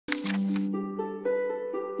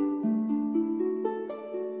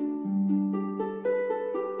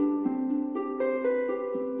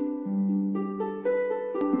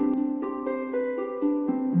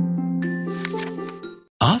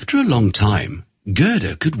a long time,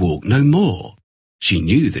 Gerda could walk no more. She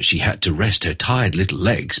knew that she had to rest her tired little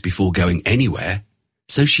legs before going anywhere,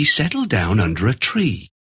 so she settled down under a tree.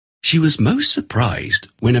 She was most surprised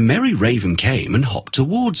when a merry raven came and hopped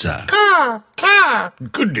towards her. Caw, caw.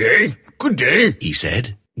 Good day, he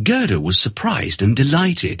said. Gerda was surprised and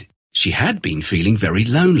delighted. She had been feeling very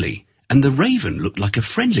lonely, and the raven looked like a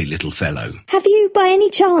friendly little fellow. Have you by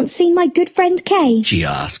any chance seen my good friend Kay? She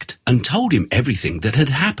asked, and told him everything that had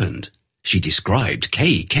happened. She described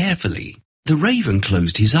Kay carefully. The raven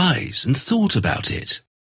closed his eyes and thought about it.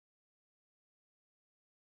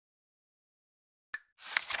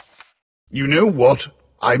 You know what?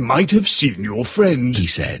 I might have seen your friend, he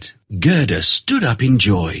said. Gerda stood up in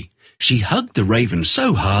joy. She hugged the raven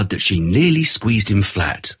so hard that she nearly squeezed him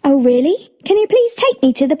flat. Oh, really? Can you please take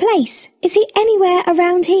me to the place? Is he anywhere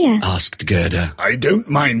around here? Asked Gerda. I don't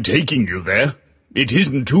mind taking you there. It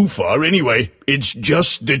isn't too far anyway. It's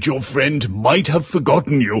just that your friend might have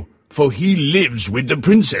forgotten you, for he lives with the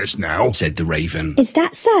princess now, said the raven. Is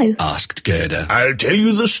that so? Asked Gerda. I'll tell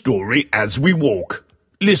you the story as we walk.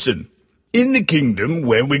 Listen, in the kingdom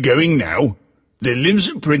where we're going now, there lives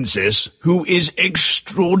a princess who is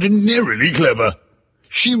extraordinarily clever.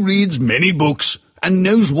 She reads many books and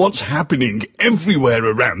knows what's happening everywhere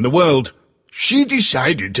around the world. She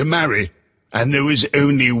decided to marry, and there was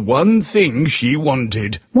only one thing she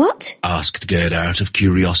wanted. What? Asked Gerda out of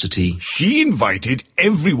curiosity. She invited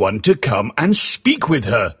everyone to come and speak with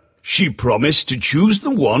her. She promised to choose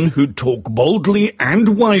the one who'd talk boldly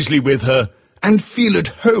and wisely with her, and feel at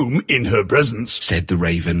home in her presence, said the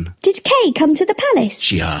raven. Did Kay come to the palace?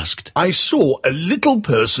 She asked. I saw a little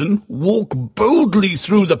person walk boldly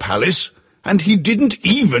through the palace, and he didn't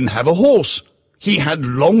even have a horse. He had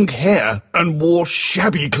long hair and wore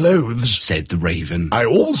shabby clothes, said the raven. I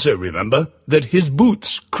also remember that his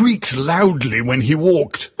boots creaked loudly when he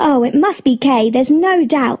walked. Oh, it must be Kay, there's no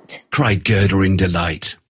doubt, cried Gerda in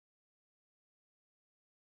delight.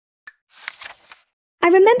 I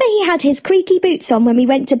remember he had his creaky boots on when we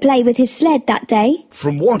went to play with his sled that day.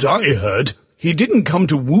 From what I heard, he didn't come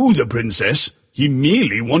to woo the princess. He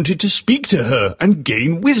merely wanted to speak to her and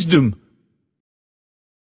gain wisdom.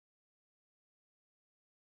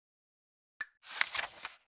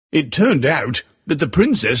 It turned out that the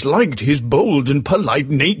princess liked his bold and polite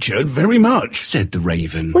nature very much, said the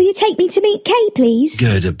raven. Will you take me to meet Kay, please?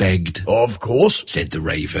 Gerda begged. Of course, said the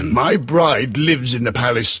raven. My bride lives in the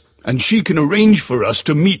palace, and she can arrange for us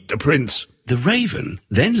to meet the prince. The raven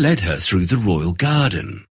then led her through the royal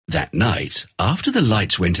garden. That night, after the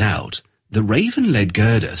lights went out, the raven led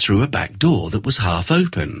Gerda through a back door that was half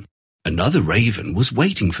open. Another raven was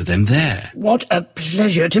waiting for them there. What a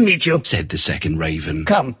pleasure to meet you, said the second raven.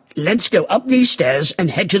 Come, let's go up these stairs and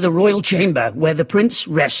head to the royal chamber where the prince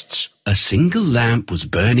rests. A single lamp was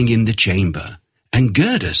burning in the chamber, and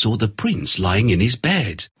Gerda saw the prince lying in his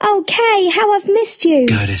bed. Oh, Kay, how I've missed you,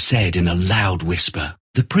 Gerda said in a loud whisper.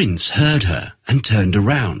 The prince heard her and turned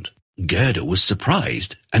around. Gerda was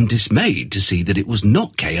surprised and dismayed to see that it was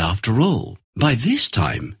not Kay after all. By this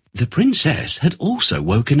time, the princess had also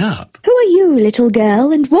woken up. Who are you, little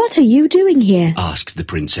girl, and what are you doing here? Asked the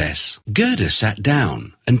princess. Gerda sat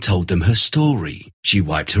down and told them her story. She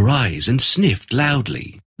wiped her eyes and sniffed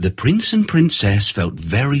loudly. The prince and princess felt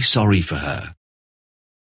very sorry for her.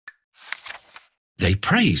 They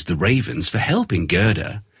praised the ravens for helping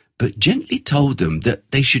Gerda, but gently told them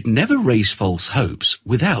that they should never raise false hopes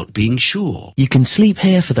without being sure. You can sleep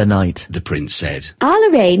here for the night, the prince said.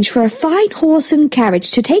 I'll arrange for a fine horse and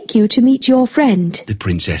carriage to take you to meet your friend, the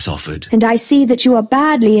princess offered. And I see that you are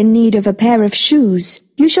badly in need of a pair of shoes.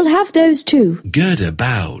 You shall have those too. Gerda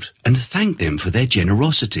bowed and thanked them for their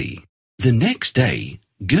generosity. The next day,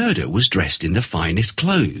 Gerda was dressed in the finest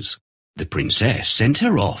clothes. The princess sent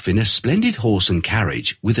her off in a splendid horse and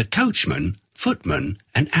carriage with a coachman, footman,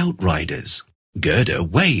 and outriders. Gerda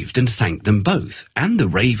waved and thanked them both and the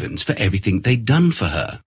ravens for everything they'd done for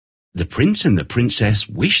her. The prince and the princess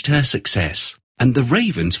wished her success, and the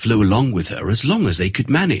ravens flew along with her as long as they could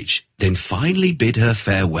manage, then finally bid her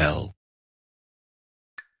farewell.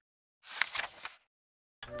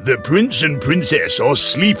 The prince and princess are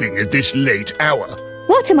sleeping at this late hour.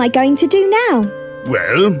 What am I going to do now?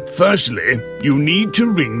 Well, firstly, you need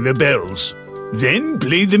to ring the bells. Then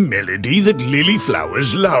play the melody that lily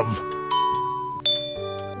flowers love.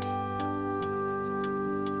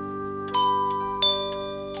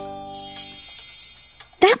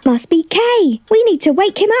 That must be Kay. We need to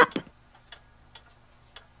wake him up.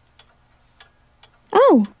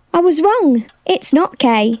 Oh, I was wrong. It's not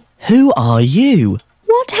Kay. Who are you?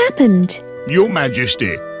 What happened? Your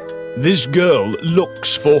Majesty, this girl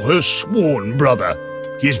looks for her sworn brother.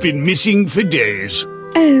 He's been missing for days.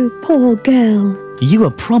 Oh, poor girl. You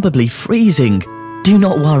are probably freezing. Do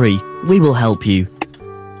not worry, we will help you.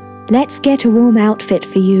 Let's get a warm outfit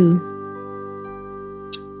for you.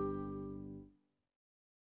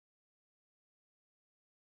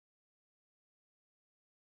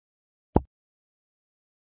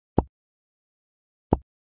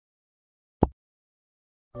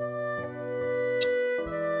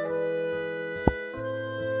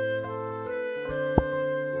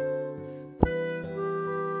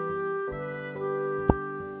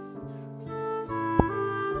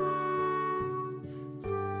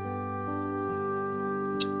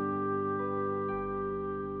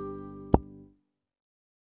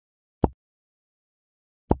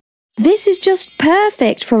 This is just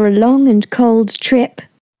perfect for a long and cold trip.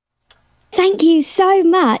 Thank you so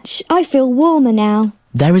much. I feel warmer now.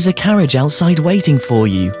 There is a carriage outside waiting for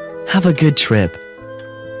you. Have a good trip.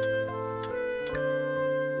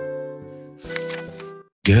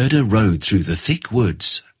 Gerda rode through the thick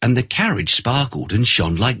woods, and the carriage sparkled and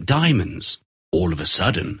shone like diamonds. All of a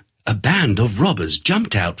sudden, a band of robbers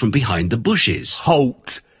jumped out from behind the bushes.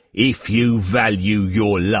 Halt, if you value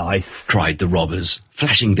your life, cried the robbers,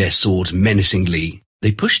 flashing their swords menacingly.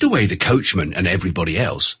 They pushed away the coachman and everybody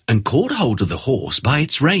else and caught hold of the horse by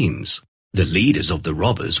its reins. The leaders of the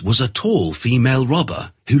robbers was a tall female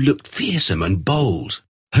robber who looked fearsome and bold.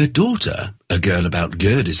 Her daughter, a girl about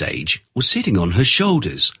Gerda's age, was sitting on her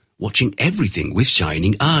shoulders, watching everything with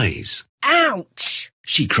shining eyes. Ouch!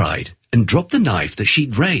 She cried and dropped the knife that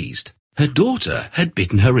she'd raised. Her daughter had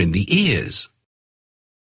bitten her in the ears.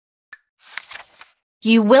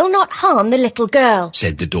 You will not harm the little girl,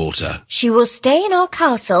 said the daughter. She will stay in our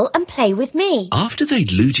castle and play with me. After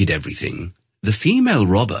they'd looted everything, the female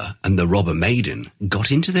robber and the robber maiden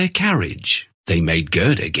got into their carriage. They made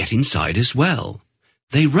Gerda get inside as well.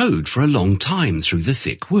 They rode for a long time through the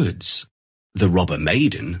thick woods. The robber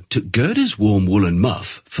maiden took Gerda's warm woolen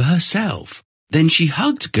muff for herself. Then she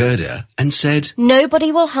hugged Gerda and said,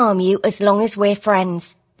 Nobody will harm you as long as we're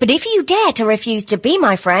friends. But if you dare to refuse to be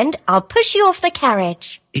my friend, I'll push you off the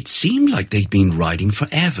carriage. It seemed like they'd been riding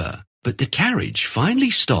forever, but the carriage finally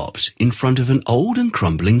stopped in front of an old and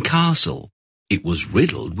crumbling castle. It was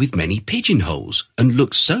riddled with many pigeonholes and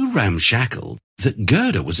looked so ramshackle that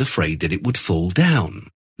Gerda was afraid that it would fall down.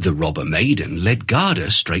 The robber maiden led Gerda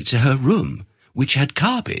straight to her room, which had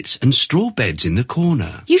carpets and straw beds in the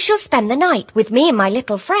corner. You shall spend the night with me and my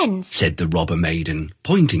little friends, said the robber maiden,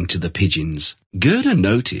 pointing to the pigeons. Gerda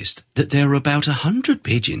noticed that there were about 100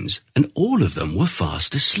 pigeons, and all of them were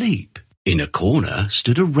fast asleep. In a corner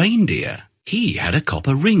stood a reindeer. He had a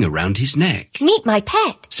copper ring around his neck. Meet my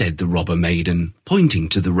pet, said the robber maiden, pointing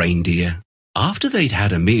to the reindeer. After they'd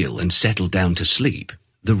had a meal and settled down to sleep,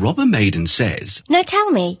 the robber maiden said, Now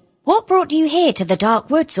tell me, what brought you here to the dark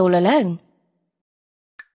woods all alone?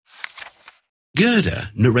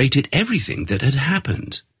 Gerda narrated everything that had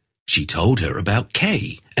happened. She told her about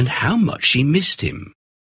Kay and how much she missed him.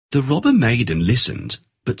 The robber maiden listened,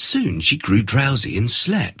 but soon she grew drowsy and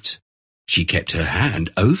slept. She kept her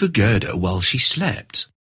hand over Gerda while she slept.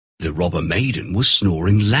 The robber maiden was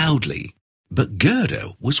snoring loudly, but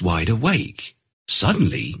Gerda was wide awake.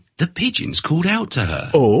 Suddenly, the pigeons called out to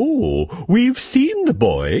her. Oh, we've seen the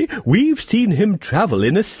boy. We've seen him travel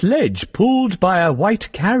in a sledge pulled by a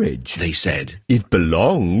white carriage, they said. It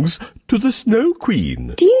belongs to the Snow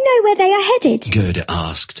Queen. Do you know where they are headed? Gerda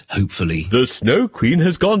asked, hopefully. The Snow Queen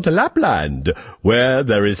has gone to Lapland, where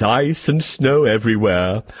there is ice and snow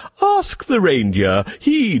everywhere. Ask the reindeer.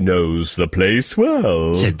 He knows the place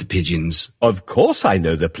well, said the pigeons. Of course I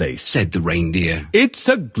know the place, said the reindeer. It's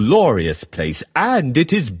a glorious place, and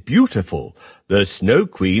it is beautiful. The Snow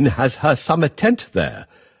Queen has her summer tent there,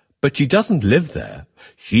 but she doesn't live there.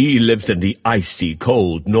 She lives in the icy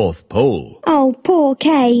cold North Pole. Oh, poor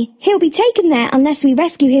Kay. He'll be taken there unless we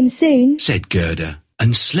rescue him soon, said Gerda,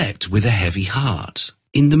 and slept with a heavy heart.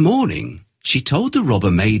 In the morning, she told the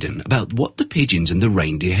robber maiden about what the pigeons and the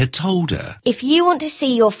reindeer had told her. If you want to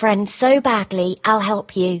see your friend so badly, I'll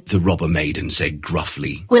help you, the robber maiden said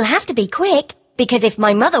gruffly. We'll have to be quick, because if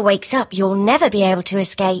my mother wakes up, you'll never be able to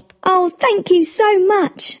escape. Oh, thank you so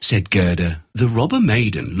much, said Gerda. The robber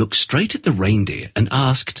maiden looked straight at the reindeer and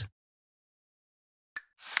asked,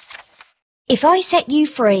 If I set you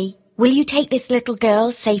free, will you take this little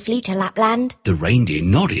girl safely to Lapland? The reindeer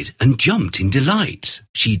nodded and jumped in delight.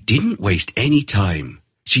 She didn't waste any time.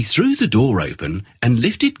 She threw the door open and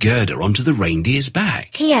lifted Gerda onto the reindeer's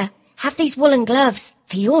back. Here, have these woolen gloves,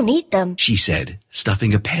 for you'll need them, she said,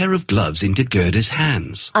 stuffing a pair of gloves into Gerda's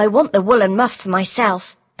hands. I want the woolen muff for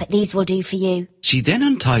myself, but these will do for you. She then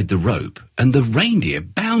untied the rope, and the reindeer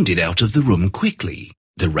bounded out of the room quickly.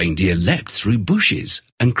 The reindeer leapt through bushes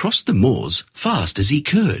and crossed the moors fast as he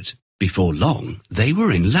could. Before long, they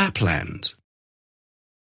were in Lapland.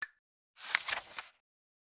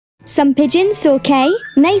 Some pigeons saw Kay,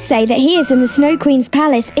 and they say that he is in the Snow Queen's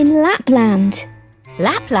palace in Lapland.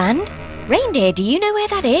 Lapland? Reindeer, do you know where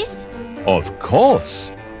that is? Of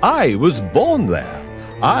course. I was born there.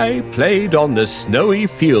 I played on the snowy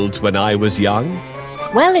fields when I was young.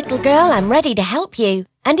 Well, little girl, I'm ready to help you,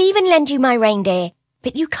 and even lend you my reindeer.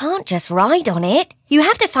 But you can't just ride on it. You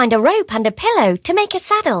have to find a rope and a pillow to make a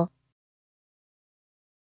saddle.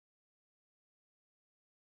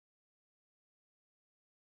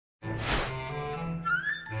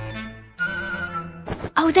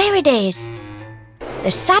 Oh, there it is. The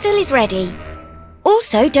saddle is ready.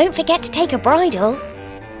 Also, don't forget to take a bridle.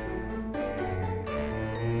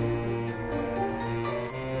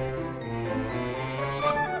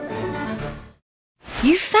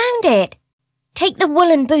 You found it. Take the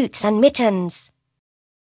woolen boots and mittens.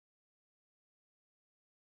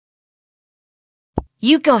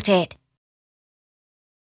 You got it.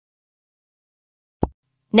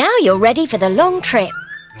 Now you're ready for the long trip.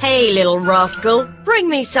 Hey, little rascal, bring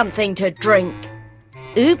me something to drink.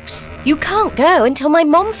 Oops, you can't go until my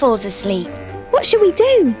mom falls asleep. What shall we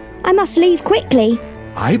do? I must leave quickly.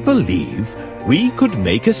 I believe we could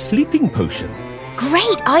make a sleeping potion.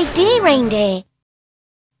 Great idea, reindeer.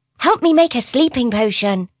 Help me make a sleeping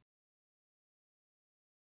potion.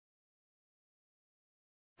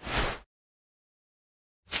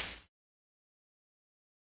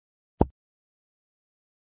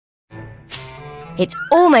 It's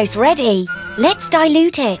almost ready. Let's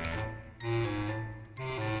dilute it.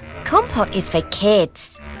 Compote is for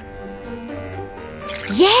kids.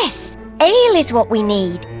 Yes! Ale is what we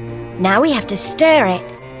need. Now we have to stir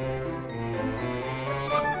it.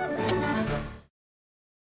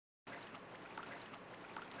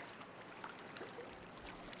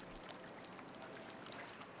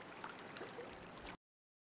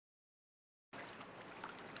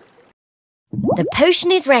 The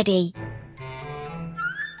potion is ready.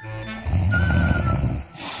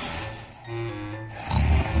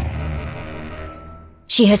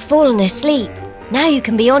 She has fallen asleep. Now you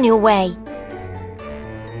can be on your way.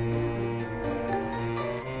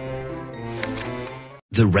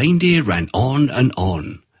 The reindeer ran on and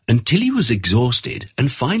on until he was exhausted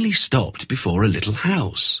and finally stopped before a little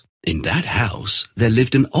house. In that house, there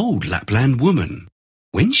lived an old Lapland woman.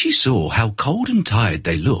 When she saw how cold and tired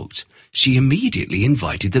they looked, she immediately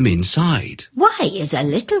invited them inside. Why is a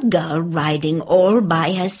little girl riding all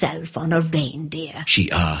by herself on a reindeer?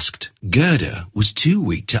 She asked. Gerda was too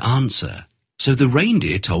weak to answer, so the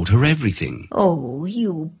reindeer told her everything. Oh,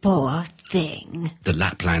 you poor thing, The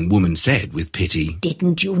Lapland woman said with pity.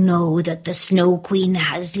 Didn't you know that the Snow Queen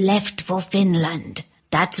has left for Finland?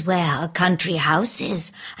 That's where her country house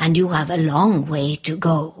is, and you have a long way to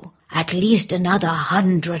go. At least another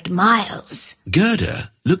 100 miles.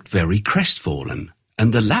 Gerda looked very crestfallen,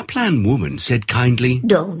 and the Lapland woman said kindly,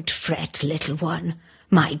 Don't fret, little one.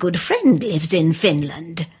 My good friend lives in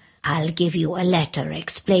Finland. I'll give you a letter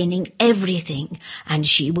explaining everything, and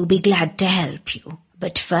she will be glad to help you.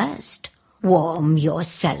 But first, warm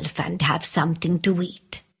yourself and have something to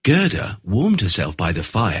eat. Gerda warmed herself by the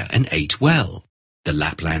fire and ate well. The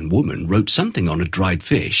Lapland woman wrote something on a dried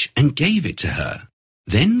fish and gave it to her.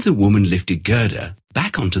 Then the woman lifted Gerda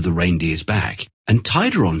back onto the reindeer's back and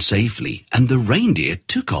tied her on safely, and the reindeer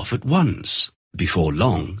took off at once. Before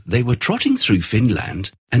long, they were trotting through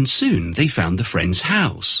Finland, and soon they found the friend's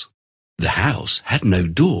house. The house had no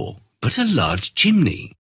door, but a large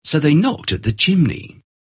chimney, so they knocked at the chimney.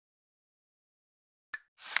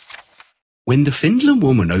 When the Finland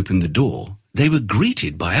woman opened the door, they were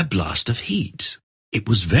greeted by a blast of heat. It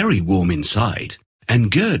was very warm inside,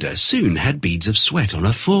 and Gerda soon had beads of sweat on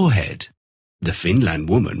her forehead. The Finland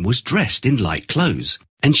woman was dressed in light clothes,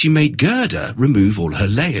 and she made Gerda remove all her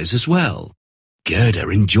layers as well. Gerda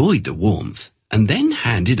enjoyed the warmth, and then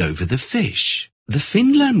handed over the fish. The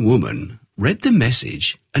Finland woman read the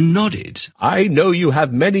message and nodded. I know you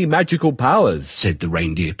have many magical powers, said the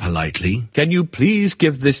reindeer politely. Can you please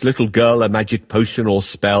give this little girl a magic potion or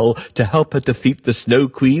spell to help her defeat the Snow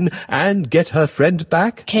Queen and get her friend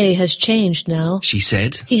back? Kay has changed now, she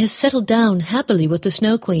said. He has settled down happily with the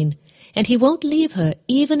Snow Queen, and he won't leave her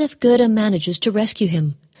even if Gerda manages to rescue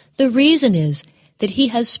him. The reason is that he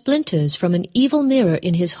has splinters from an evil mirror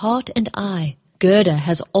in his heart and eye. Gerda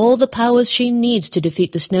has all the powers she needs to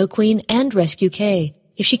defeat the Snow Queen and rescue Kay.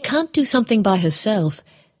 If she can't do something by herself,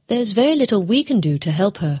 there's very little we can do to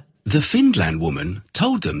help her. The Finland woman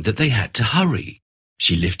told them that they had to hurry.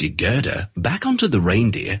 She lifted Gerda back onto the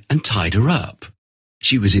reindeer and tied her up.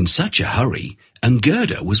 She was in such a hurry, and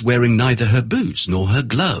Gerda was wearing neither her boots nor her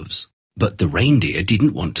gloves. But the reindeer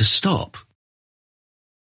didn't want to stop.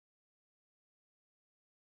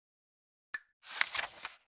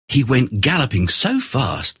 He went galloping so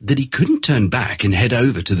fast that he couldn't turn back and head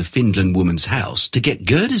over to the Finland woman's house to get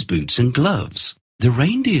Gerda's boots and gloves. The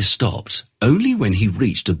reindeer stopped only when he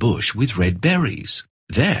reached a bush with red berries.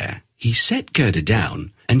 There, he set Gerda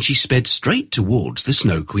down, and she sped straight towards the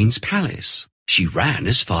Snow Queen's palace. She ran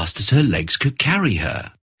as fast as her legs could carry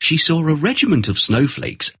her. She saw a regiment of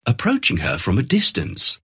snowflakes approaching her from a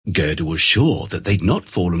distance. Gerda was sure that they'd not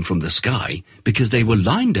fallen from the sky because they were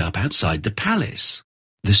lined up outside the palace.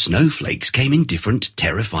 The snowflakes came in different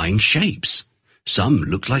terrifying shapes. Some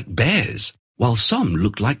looked like bears, while some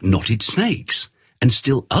looked like knotted snakes, and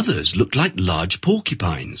still others looked like large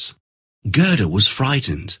porcupines. Gerda was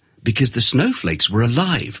frightened because the snowflakes were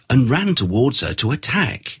alive and ran towards her to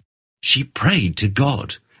attack. She prayed to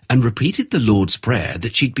God and repeated the Lord's Prayer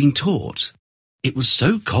that she'd been taught. It was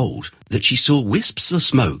so cold that she saw wisps of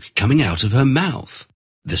smoke coming out of her mouth.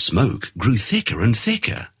 The smoke grew thicker and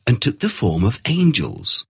thicker and took the form of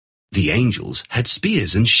angels. The angels had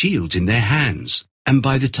spears and shields in their hands, and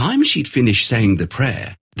by the time she'd finished saying the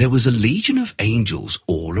prayer, there was a legion of angels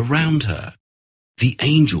all around her. The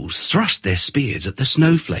angels thrust their spears at the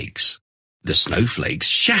snowflakes. The snowflakes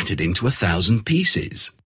shattered into 1,000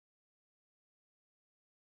 pieces.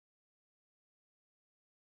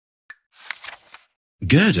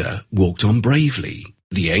 Gerda walked on bravely.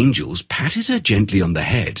 The angels patted her gently on the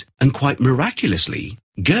head, and quite miraculously,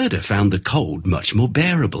 Gerda found the cold much more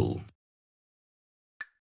bearable.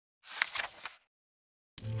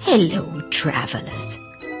 Hello, travellers.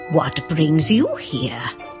 What brings you here?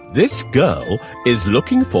 This girl is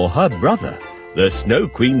looking for her brother. The Snow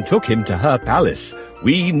Queen took him to her palace.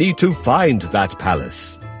 We need to find that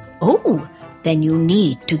palace. Oh, then you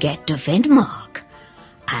need to get to Finnmark.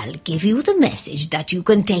 I'll give you the message that you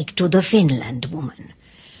can take to the Finland woman.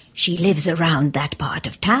 She lives around that part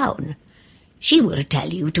of town. She will tell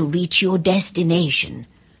you to reach your destination.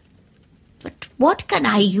 But what can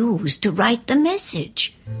I use to write the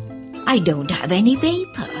message? I don't have any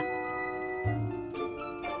paper.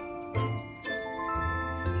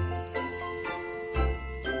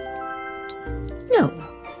 No,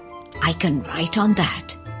 I can write on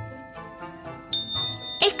that.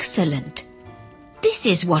 Excellent. This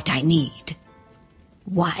is what I need.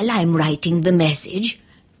 While I'm writing the message,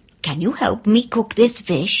 can you help me cook this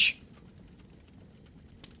fish?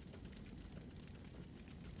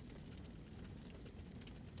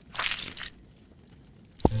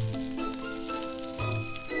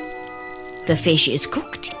 The fish is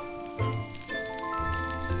cooked.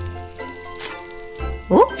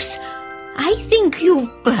 Oops, I think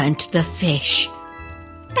you've burnt the fish.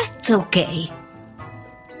 That's okay.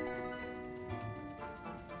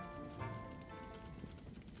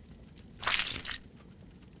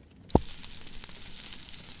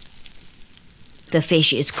 The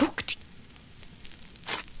fish is cooked.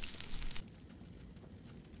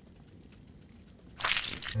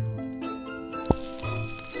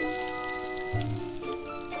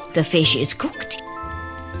 The fish is cooked.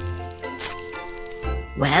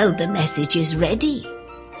 Well, the message is ready.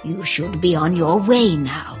 You should be on your way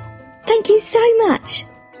now. Thank you so much.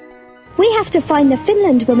 We have to find the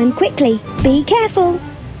Finland woman quickly. Be careful.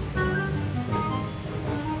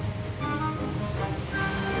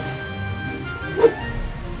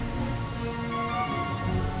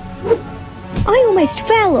 I almost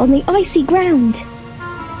fell on the icy ground.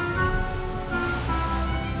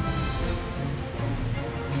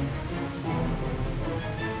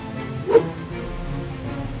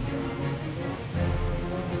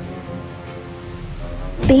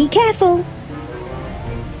 Be careful.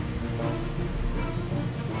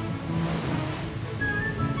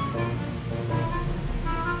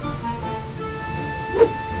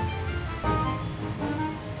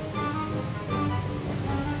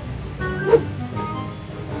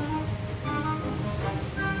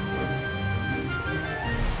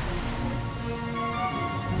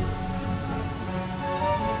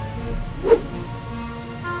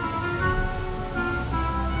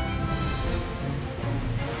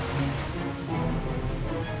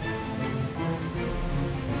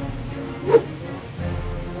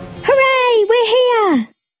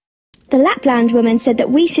 The Lapland woman said that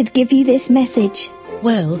we should give you this message.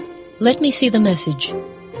 Well, let me see the message.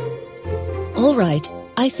 All right,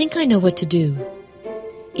 I think I know what to do.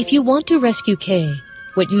 If you want to rescue Kay,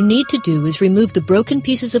 what you need to do is remove the broken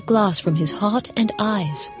pieces of glass from his heart and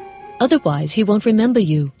eyes. Otherwise, he won't remember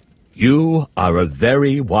you. You are a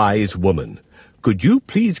very wise woman. Could you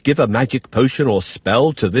please give a magic potion or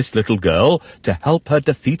spell to this little girl to help her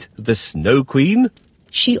defeat the Snow Queen?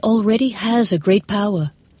 She already has a great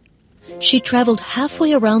power. She traveled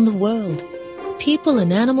halfway around the world. People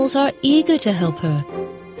and animals are eager to help her.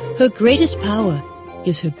 Her greatest power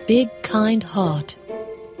is her big, kind heart.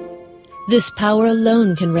 This power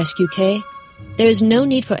alone can rescue Kay. There is no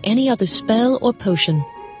need for any other spell or potion.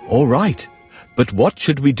 All right, but what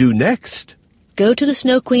should we do next? Go to the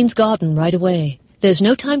Snow Queen's garden right away. There's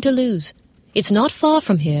no time to lose. It's not far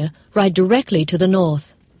from here. Ride directly to the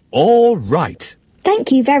north. All right.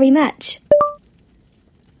 Thank you very much.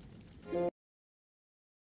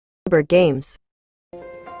 Bird Games.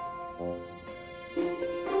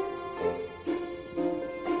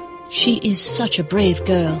 She is such a brave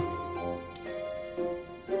girl.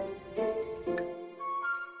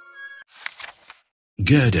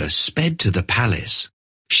 Gerda sped to the palace.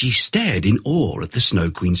 She stared in awe at the Snow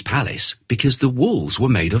Queen's palace because the walls were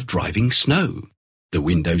made of driving snow. The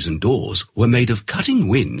windows and doors were made of cutting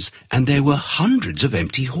winds, and there were hundreds of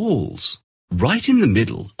empty halls. Right in the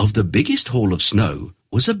middle of the biggest hall of snow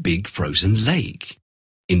was a big frozen lake.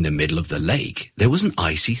 In the middle of the lake there was an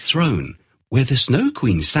icy throne where the Snow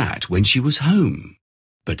Queen sat when she was home.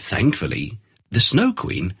 But thankfully, the Snow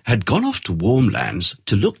Queen had gone off to warm lands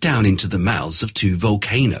to look down into the mouths of two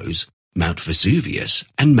volcanoes, Mount Vesuvius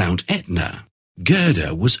and Mount Etna.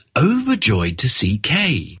 Gerda was overjoyed to see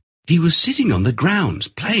Kay. He was sitting on the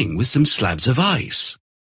ground playing with some slabs of ice.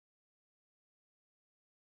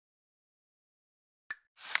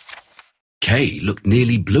 Kay looked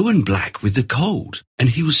nearly blue and black with the cold, and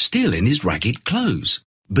he was still in his ragged clothes,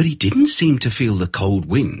 but he didn't seem to feel the cold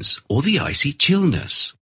winds or the icy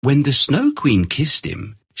chillness. When the Snow Queen kissed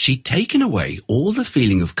him, she'd taken away all the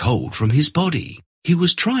feeling of cold from his body. He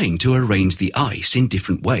was trying to arrange the ice in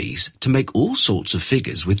different ways to make all sorts of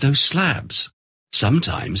figures with those slabs.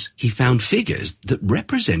 Sometimes he found figures that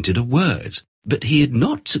represented a word, but he had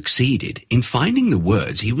not succeeded in finding the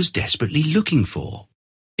words he was desperately looking for.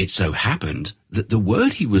 It so happened that the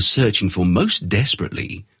word he was searching for most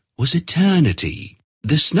desperately was eternity.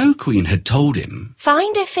 The Snow Queen had told him,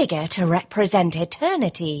 "Find a figure to represent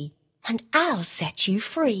eternity, and I'll set you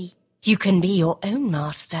free. You can be your own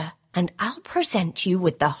master, and I'll present you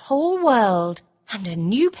with the whole world and a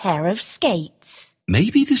new pair of skates."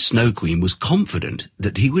 Maybe the Snow Queen was confident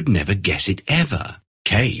that he would never guess it ever.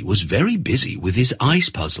 Kay was very busy with his ice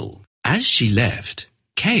puzzle. As she left,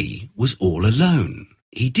 Kay was all alone.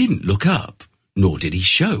 He didn't look up, nor did he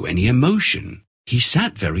show any emotion. He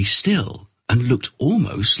sat very still and looked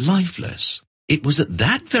almost lifeless. It was at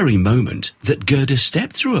that very moment that Gerda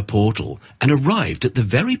stepped through a portal and arrived at the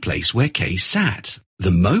very place where Kay sat.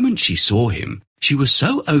 The moment she saw him, she was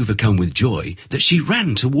so overcome with joy that she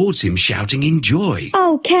ran towards him shouting in joy,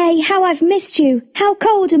 "Oh, Kay, how I've missed you! How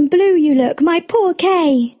cold and blue you look, my poor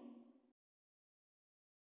Kay!"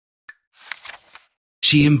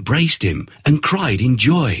 She embraced him and cried in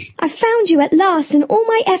joy. "I found you at last, and all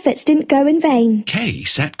my efforts didn't go in vain." Kay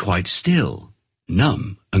sat quite still,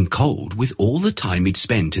 numb and cold with all the time he'd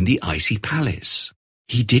spent in the icy palace.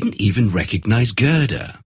 He didn't even recognize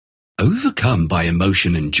Gerda. Overcome by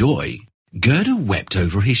emotion and joy, Gerda wept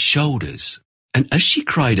over his shoulders, and as she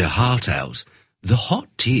cried her heart out, the hot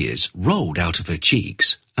tears rolled out of her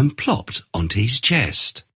cheeks and plopped onto his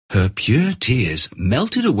chest. Her pure tears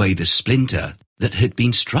melted away the splinter that had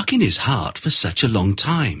been struck in his heart for such a long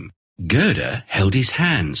time. Gerda held his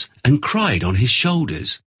hands and cried on his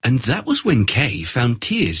shoulders, and that was when Kay found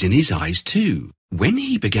tears in his eyes too. When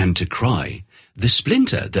he began to cry, the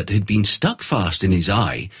splinter that had been stuck fast in his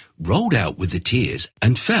eye rolled out with the tears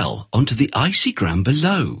and fell onto the icy ground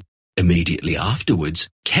below. Immediately afterwards,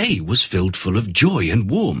 Kay was filled full of joy and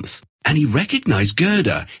warmth, and he recognized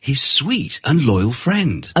Gerda, his sweet and loyal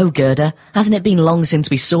friend. "Oh, Gerda, hasn't it been long since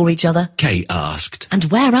we saw each other?" Kay asked. "And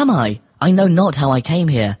where am I? I know not how I came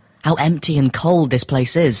here. How empty and cold this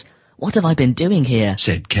place is. What have I been doing here?"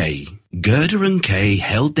 said Kay. Gerda and Kay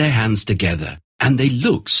held their hands together, and they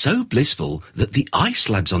looked so blissful that the ice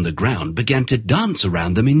slabs on the ground began to dance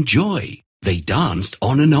around them in joy. They danced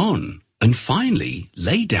on, and finally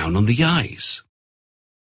lay down on the ice.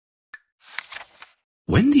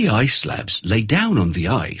 When the ice slabs lay down on the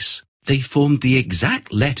ice, they formed the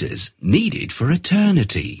exact letters needed for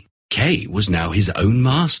eternity. Kay was now his own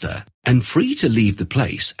master, and free to leave the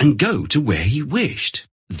place and go to where he wished.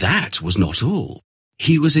 That was not all.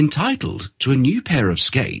 He was entitled to a new pair of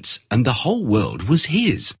skates, and the whole world was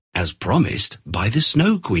his, as promised by the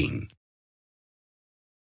Snow Queen.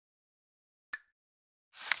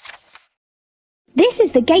 This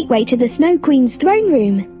is the gateway to the Snow Queen's throne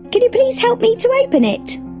room. Can you please help me to open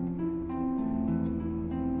it?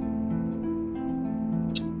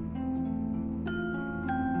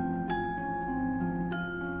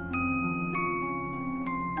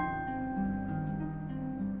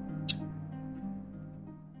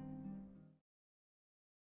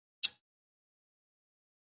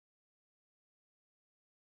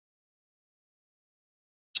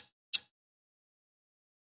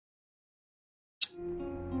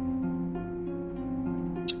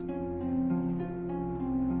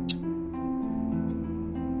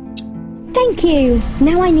 Thank you.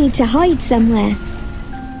 Now I need to hide somewhere.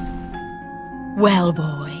 Well,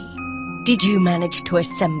 boy, did you manage to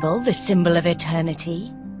assemble the symbol of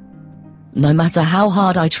eternity? No matter how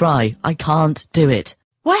hard I try, I can't do it.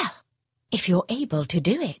 Well, if you're able to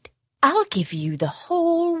do it, I'll give you the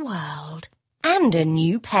whole world and a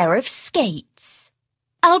new pair of skates.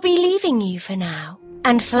 I'll be leaving you for now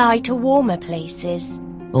and fly to warmer places.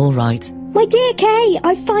 All right. My dear Kay,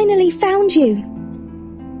 I finally found you.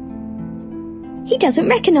 He doesn't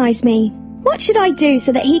recognise me. What should I do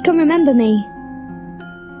so that he can remember me?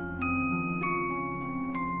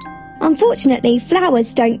 Unfortunately,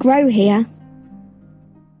 flowers don't grow here.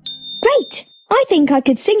 Great! I think I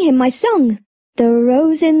could sing him my song. The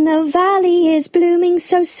rose in the valley is blooming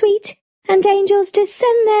so sweet, and angels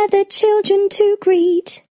descend there the children to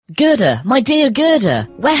greet. Gerda, my dear Gerda,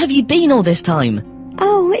 where have you been all this time?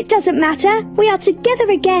 Oh, it doesn't matter. We are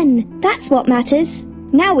together again. That's what matters.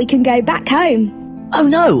 Now we can go back home. Oh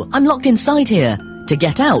no, I'm locked inside here. To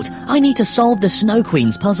get out, I need to solve the Snow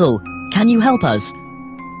Queen's puzzle. Can you help us?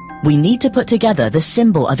 We need to put together the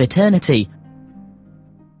symbol of eternity.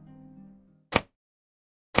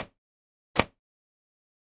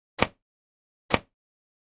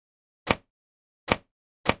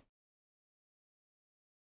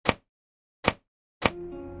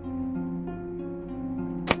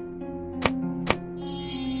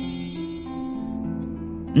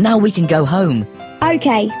 Now we can go home.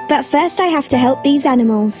 Okay, but first I have to help these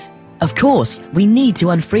animals. Of course, we need to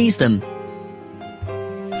unfreeze them.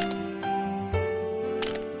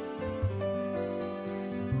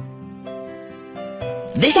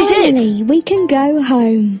 This is it! Finally, we can go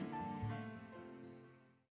home.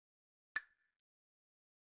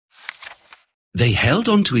 They held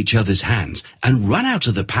onto each other's hands and ran out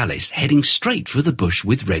of the palace, heading straight for the bush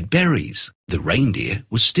with red berries. The reindeer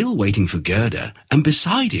was still waiting for Gerda, and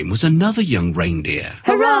beside him was another young reindeer.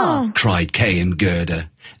 Hurrah! Cried Kay and Gerda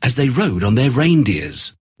as they rode on their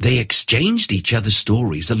reindeers. They exchanged each other's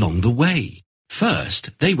stories along the way. First,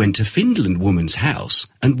 they went to Finland Woman's house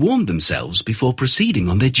and warmed themselves before proceeding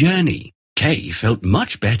on their journey. Kay felt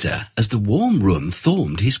much better as the warm room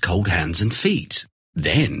thawed his cold hands and feet.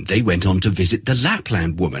 Then they went on to visit the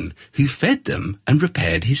Lapland woman, who fed them and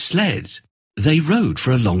repaired his sled. They rode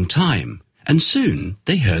for a long time, and soon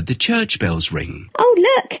they heard the church bells ring. Oh,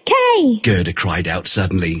 look, Kay! Gerda cried out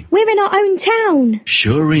suddenly. We're in our own town.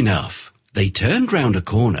 Sure enough, they turned round a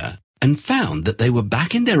corner and found that they were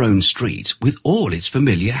back in their own street with all its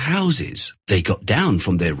familiar houses. They got down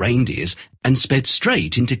from their reindeers and sped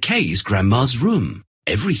straight into Kay's grandma's room.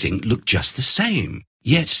 Everything looked just the same.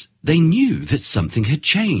 Yet they knew that something had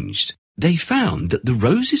changed. They found that the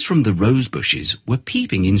roses from the rose bushes were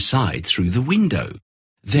peeping inside through the window.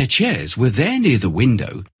 Their chairs were there near the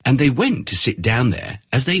window, and they went to sit down there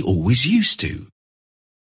as they always used to.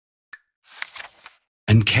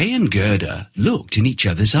 And Kay and Gerda looked in each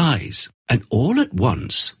other's eyes, and all at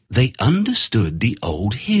once they understood the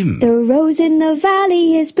old hymn. The rose in the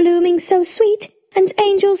valley is blooming so sweet, and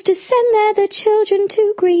angels descend there the children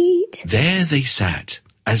to greet. There they sat,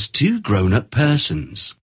 as two grown-up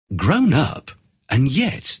persons. Grown up, and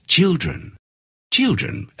yet children.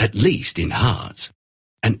 Children, at least in heart.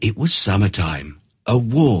 And it was summertime, a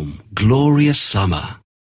warm, glorious summer.